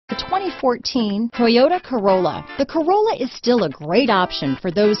2014 Toyota Corolla. The Corolla is still a great option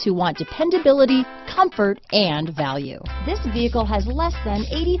for those who want dependability, comfort, and value. This vehicle has less than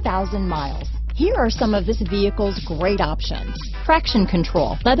 80,000 miles. Here are some of this vehicle's great options: traction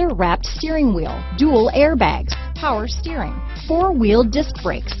control, leather-wrapped steering wheel, dual airbags, power steering, four-wheel disc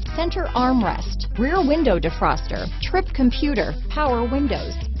brakes, center armrest, rear window defroster, trip computer, power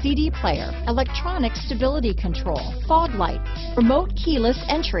windows, CD player, electronic stability control, fog lights, remote keyless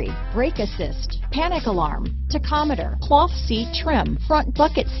entry, brake assist, panic alarm, tachometer, cloth seat trim, front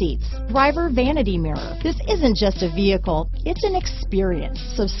bucket seats, driver vanity mirror. This isn't just a vehicle, it's an experience.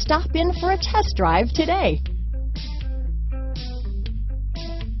 So stop in for a test drive today.